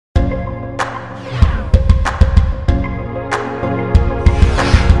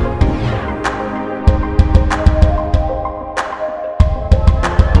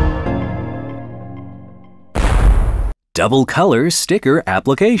Double Color Sticker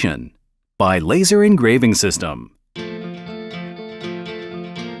Application by Laser Engraving System. The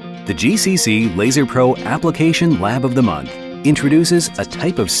GCC LaserPro Application Lab of the Month introduces a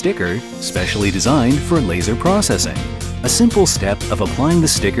type of sticker specially designed for laser processing. A simple step of applying the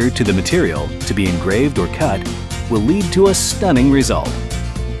sticker to the material to be engraved or cut will lead to a stunning result.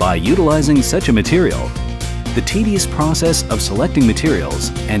 By utilizing such a material, the tedious process of selecting materials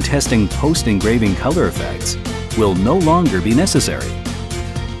and testing post-engraving color effects will no longer be necessary.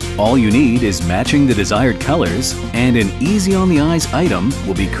 All you need is matching the desired colors, and an easy-on-the-eyes item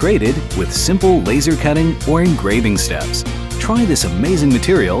will be created with simple laser cutting or engraving steps. Try this amazing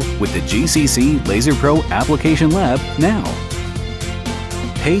material with the GCC LaserPro Application Lab now.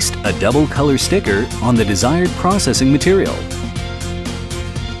 Paste a double color sticker on the desired processing material.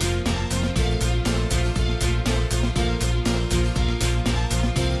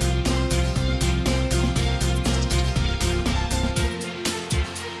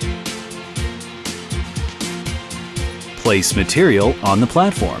 Place material on the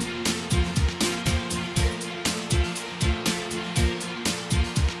platform.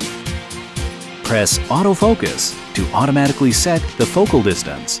 Press autofocus to automatically set the focal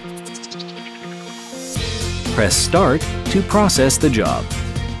distance. Press Start to process the job.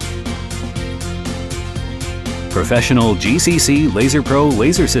 Professional GCC LaserPro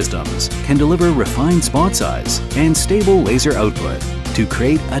laser systems can deliver refined spot size and stable laser output to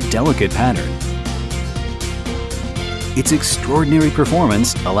create a delicate pattern. Its extraordinary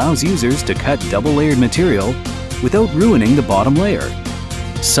performance allows users to cut double-layered material without ruining the bottom layer.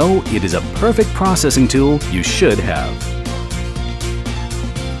 So it is a perfect processing tool you should have.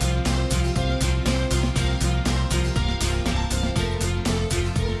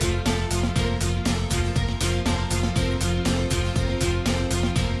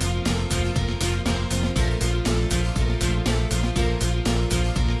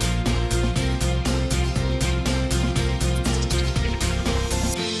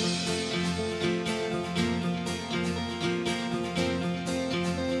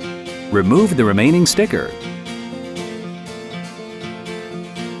 Remove the remaining sticker.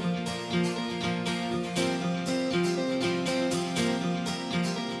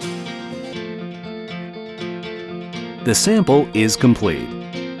 The sample is complete.